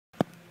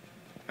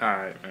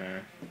Alright,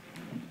 man.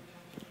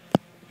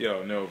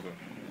 Yo, Nova.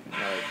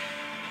 Like,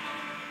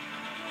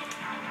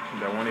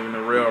 that wasn't even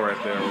the real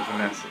right there. It was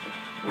Vanessa.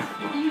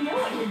 You know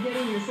what you're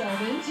getting yourself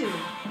into.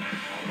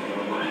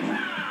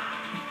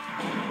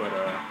 But,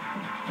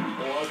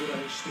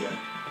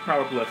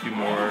 probably play a few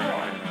more,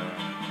 and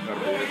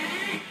that'll be it.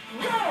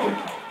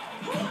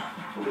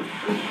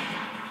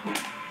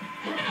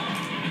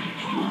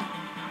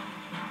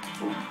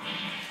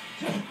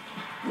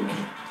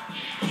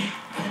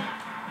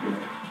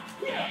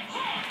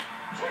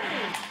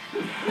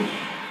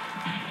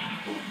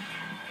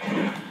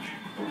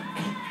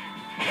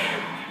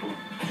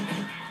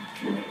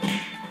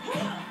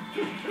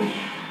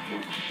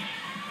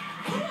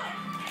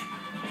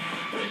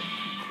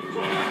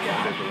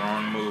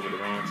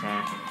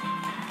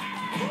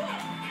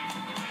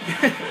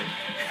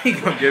 He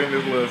gonna get in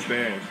this little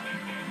stance.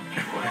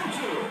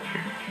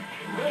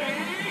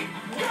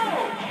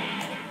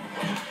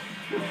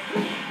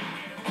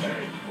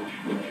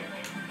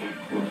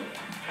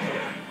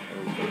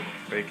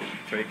 Fake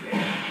it.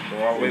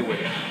 Go all the way with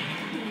it.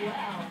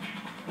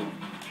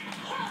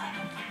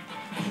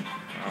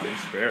 Oh, he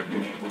spared me.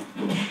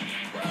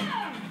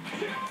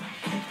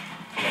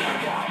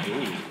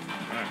 Ooh,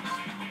 nice.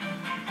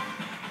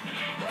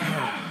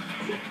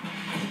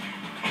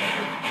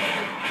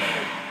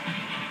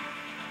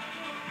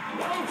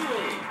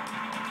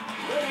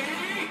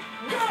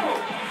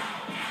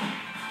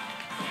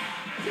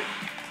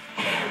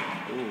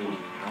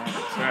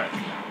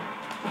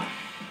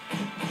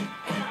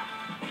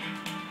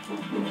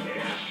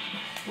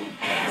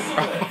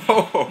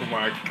 Oh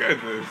my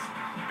goodness.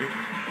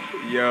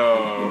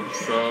 Yo,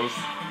 so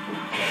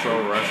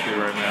rusty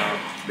right now.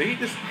 Did he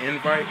just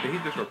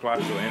reply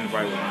to an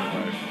invite with an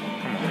invite?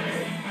 Come on,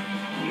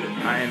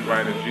 man. I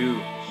invited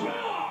you.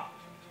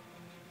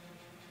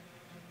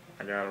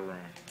 I got a room.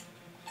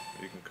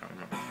 You can come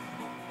up.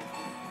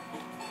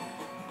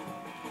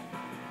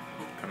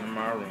 Come to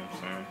my room,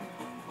 son.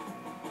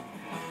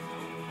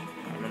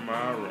 Come to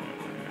my room,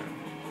 man.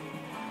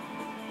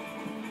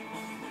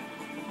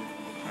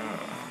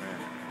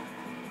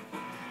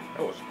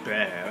 That was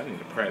bad. I need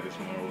to practice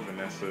more with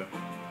Vanessa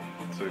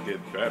to get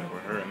better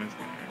with her in this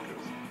game.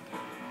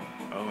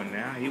 Oh, and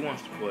now he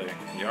wants to play.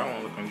 Y'all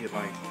want to look and get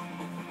like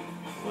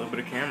a little bit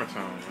of camera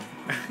time.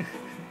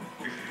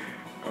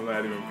 I'm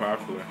not even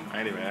popular. I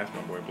ain't even asked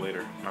my boy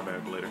Blader. My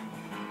bad, Blader.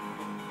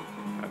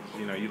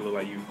 You know, you look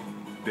like you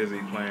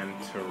busy playing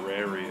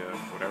Terraria,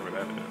 whatever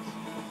that is.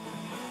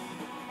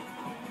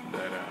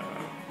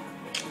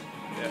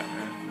 Yeah,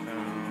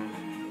 man.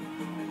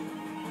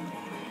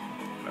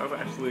 That was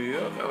actually,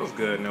 that was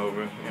good,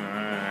 Nova.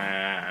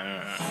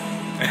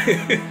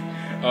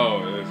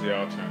 Oh, it's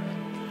y'all turn.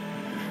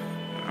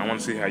 I want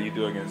to see how you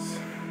do against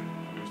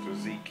Mr.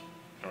 Zeke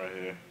right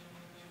here.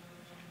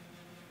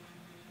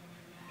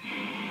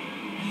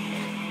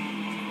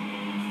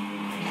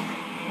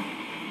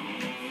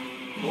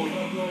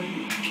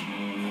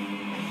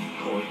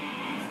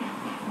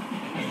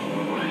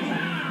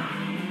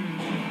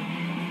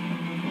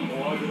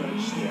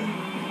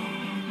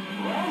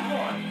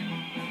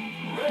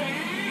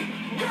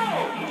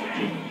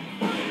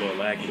 A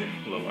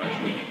little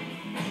laggy.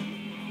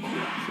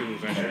 See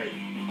who's in here.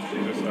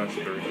 Just us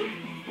three.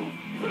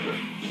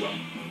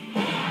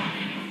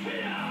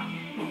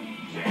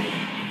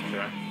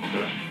 Okay.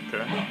 Go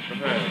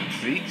ahead.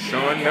 Zeke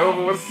showing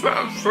Nova, what's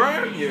up,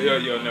 son? Yo,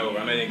 Nova.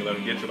 I know you ain't gonna let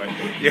him get you like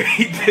that. Yeah,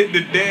 he did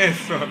the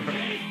dance on him.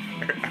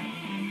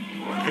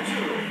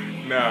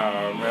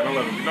 Nah, man, don't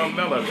let him get you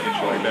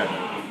like that,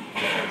 Nova.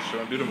 Show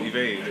him, do them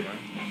evades, man.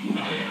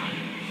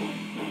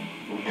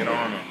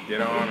 Get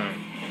on him.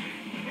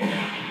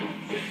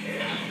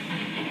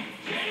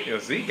 Yo,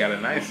 Zeke got a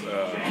nice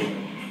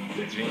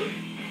gene.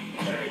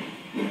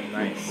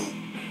 Nice.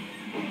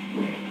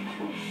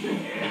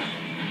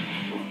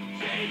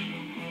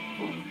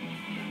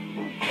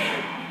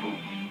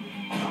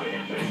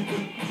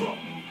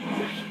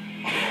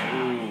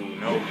 Ooh,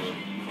 Nova.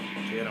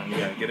 Get him. You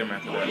gotta get him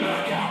after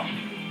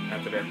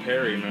that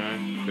parry,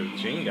 man.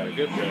 Because Gene got a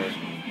good parry.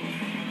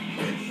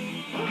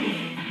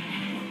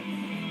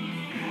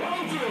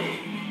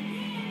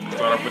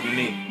 Start off with the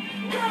knee.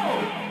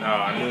 Oh,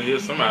 I knew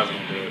somebody was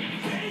gonna do it.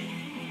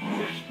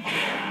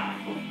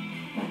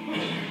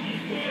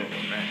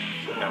 Man,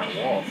 got a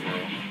wall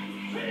throw.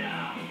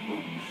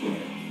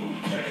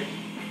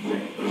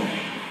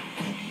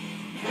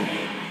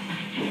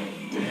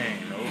 Dang,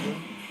 Nova.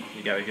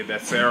 You gotta get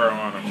that Sarah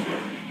on him.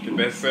 Get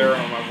that Sarah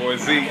on my boy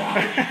Zeke.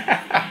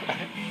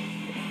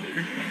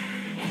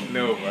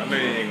 Nova, I know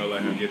you ain't gonna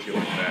let him get you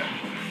like that.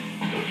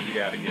 You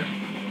gotta get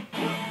him.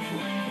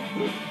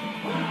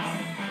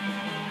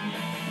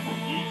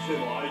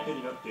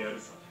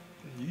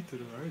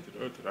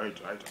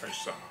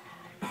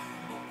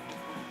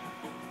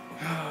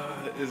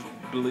 Is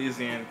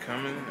Belizean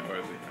coming or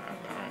is he not?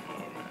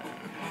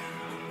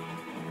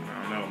 I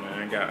don't know,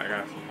 man. I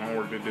got some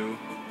homework to do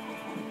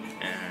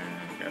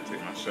and gotta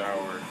take my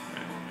shower.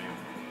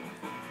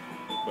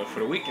 But for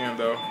the weekend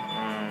though,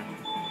 I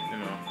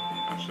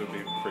should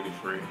be pretty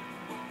free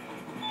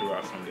throughout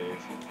out some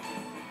days.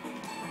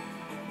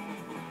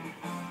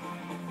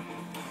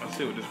 Let's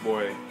see what this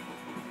boy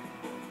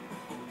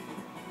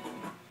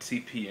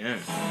TPM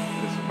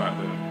is about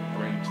to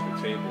bring to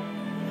the table.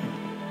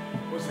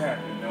 What's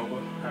happening,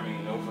 Nova? I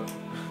mean, Nova.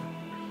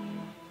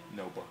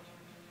 Nova.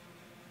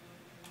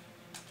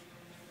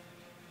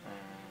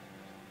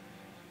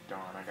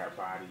 Darn, I got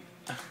bodied.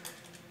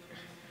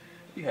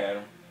 You had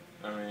him.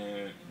 I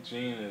mean,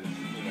 Gene is,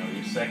 you know,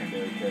 your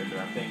secondary character.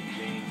 I think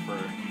Gene for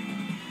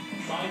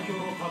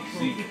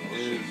Zeke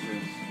is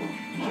his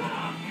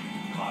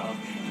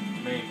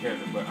main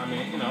character. But I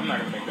mean, you know, I'm not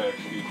gonna make that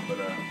excuse. But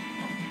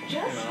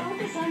just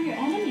focus on your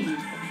enemy.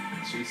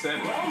 She said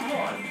it.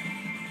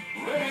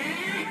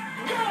 Ready,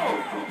 go!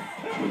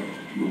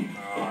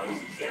 Oh, this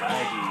is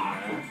laggy,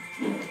 man.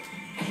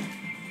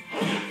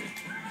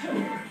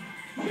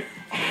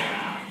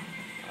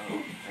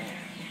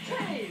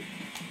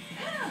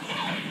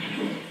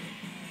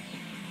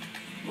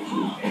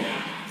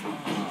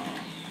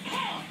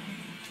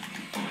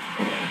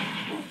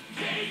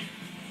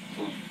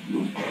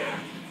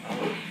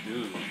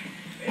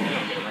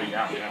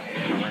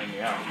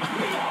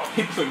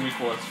 He took me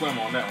for a swim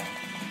on that one.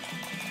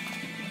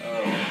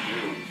 Oh,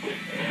 dude.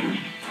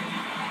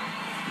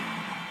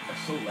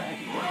 That's so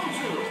laggy.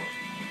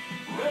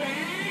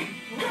 Ready,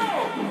 go!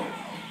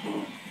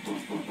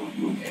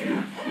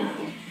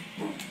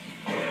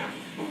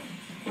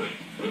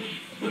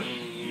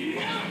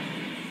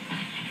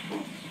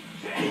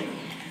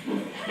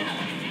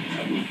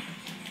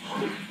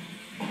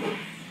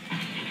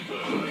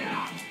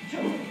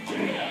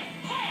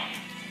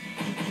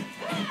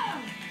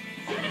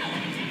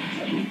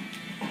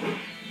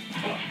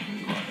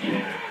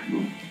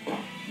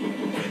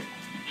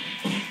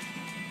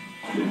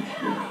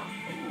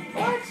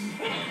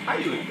 How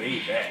you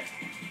evade that?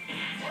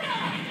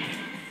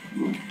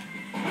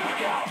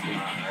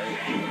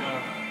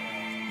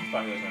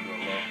 Thought he was gonna do a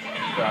low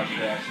dodge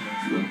dashing and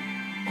stuff.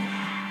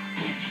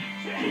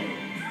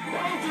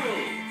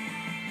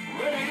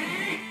 Ready,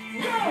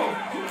 go!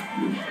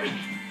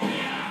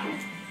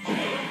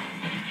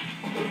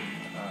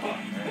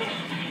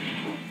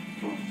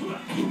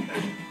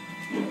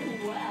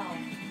 Well.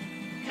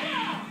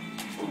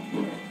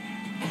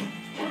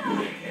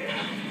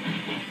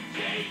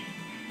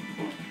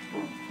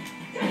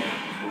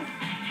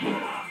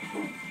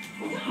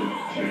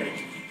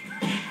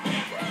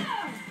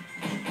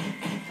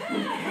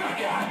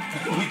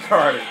 He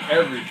guarded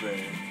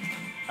everything.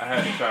 I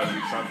had to try to do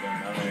something. I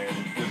mean,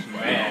 just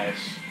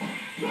mash.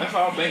 That's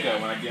all I think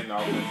of when I get into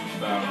offensive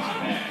style.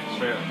 Smash.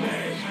 Straight up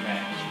mash,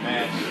 smash,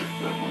 smash,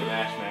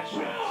 smash, smash,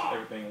 smash.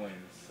 Everything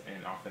wins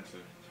in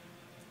offensive.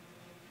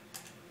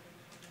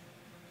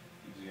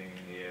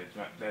 Yeah,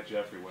 that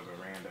Jeffrey was a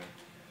random.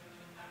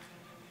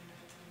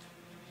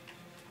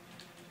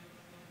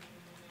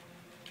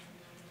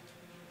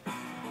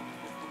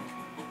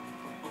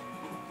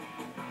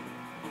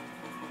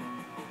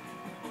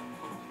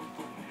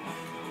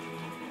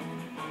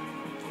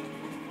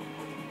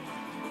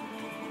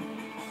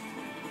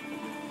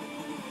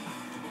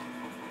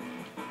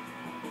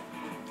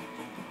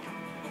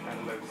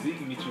 Let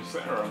Zeke meet you,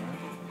 Sarah, man.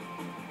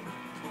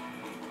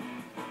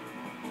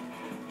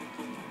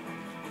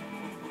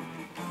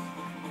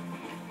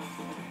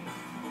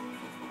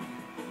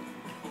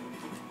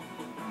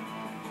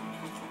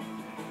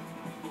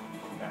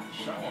 Gotta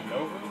show him,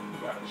 Nova.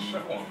 Gotta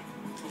show him.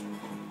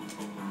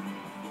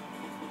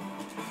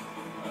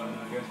 I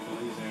guess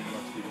Louisiana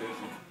must be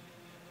busy.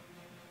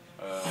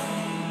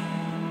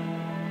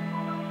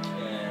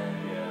 And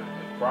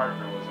yeah, if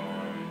Barker was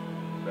on,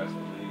 best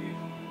believe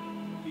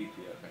BP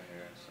up in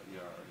here, so you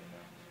already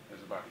know.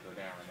 It's about to go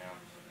down right now.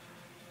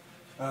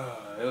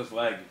 It was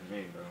laggy for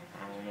me, though. I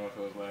don't know if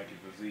it was laggy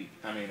for Zeke.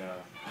 I mean,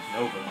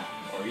 Nova,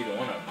 or either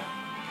one of them.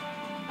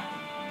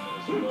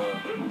 It was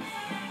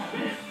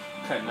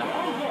cutting up.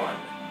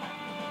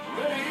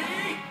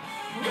 Ready,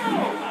 go!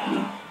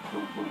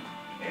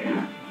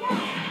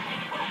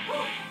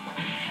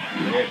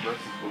 Red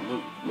versus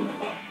blue.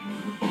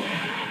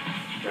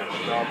 Got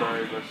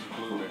strawberry versus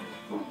blueberry.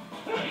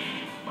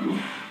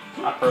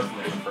 I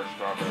personally prefer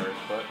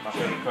strawberries, but my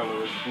favorite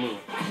color is blue.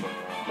 So,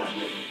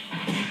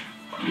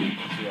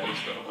 see how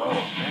this goes. Oh,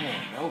 man,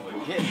 Nova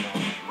getting on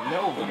it.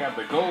 Nova got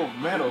the gold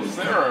medal.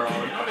 Sarah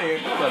on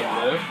it. Don't let him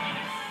live.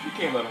 You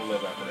can't let him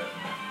live after that.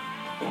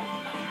 You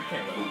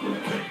can't let him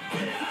live.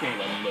 You can't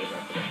let him live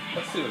after that.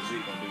 Let's see what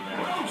Zeke gonna do now.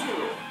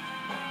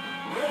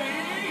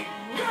 Ready,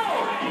 go!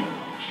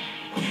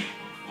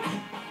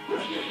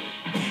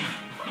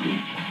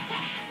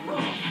 Oh,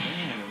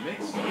 man, the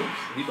mix-ups.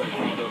 He better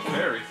keep those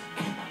fairies.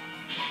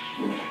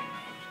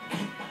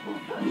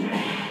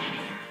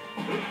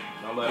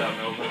 Don't let up,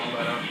 Nova. Don't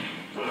let up.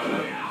 Don't let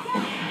up.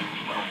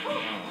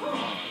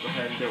 Go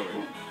ahead and do it.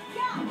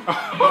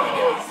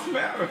 Oh,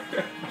 snap.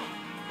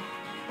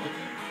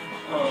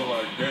 Oh,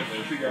 my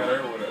goodness. He got her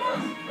with a...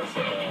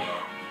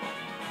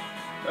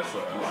 That's a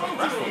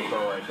wrestling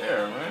throw right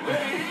there, man.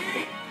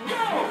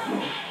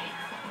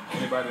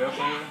 Anybody else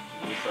on here?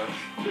 Just us.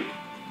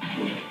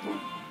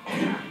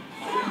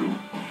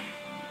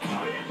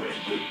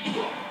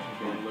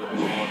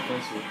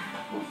 defensive.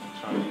 I'm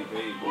trying to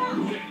evade more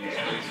than use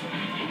spacing.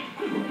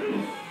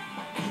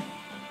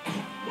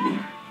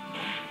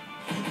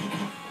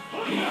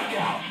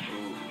 Knockout.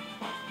 Ooh.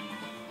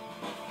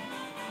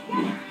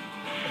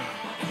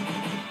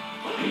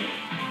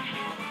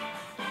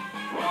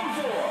 Round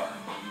 4.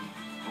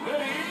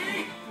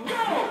 Ready,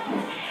 go!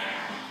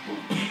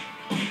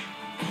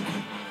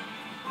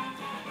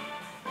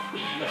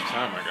 How much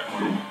time I got?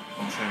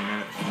 10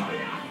 minutes.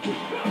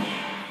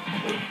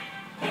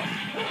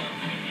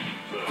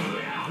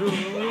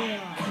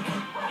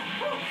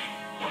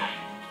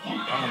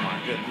 Oh my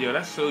god, yo,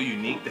 that's so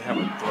unique to have a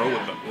throw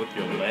with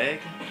your leg.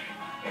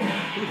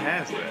 Who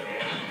has that?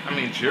 I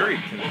mean, Jury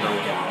can throw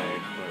with a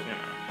leg, but you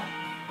know,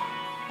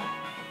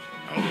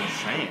 I'm just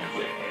saying,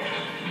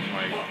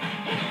 like,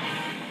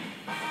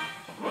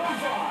 Round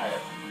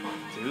 5.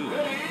 dude.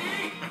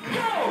 Ready,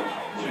 go!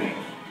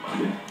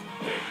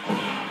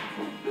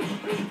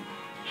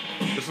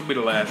 This will be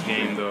the last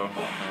game, though.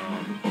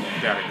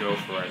 Gotta go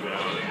for right now.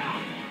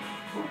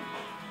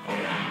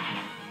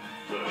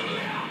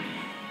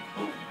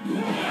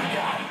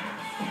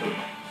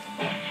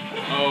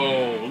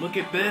 Oh, look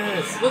at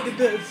this! Look at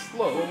this!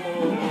 Slow.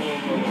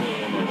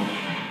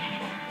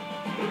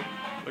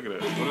 Look at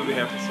this. What do they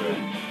have to say?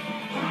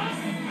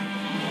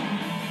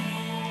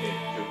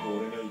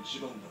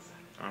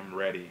 I'm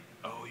ready.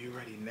 Oh, you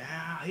ready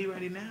now? He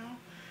ready now?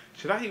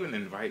 Should I even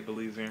invite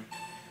Belize in?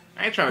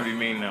 I ain't trying to be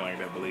mean now like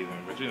that, Belize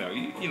in, but you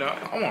know,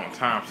 I'm on a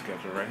time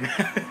schedule right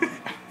now.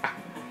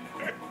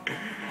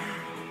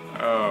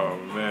 Oh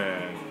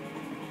man,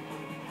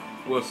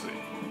 we'll see.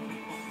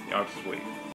 Y'all just wait.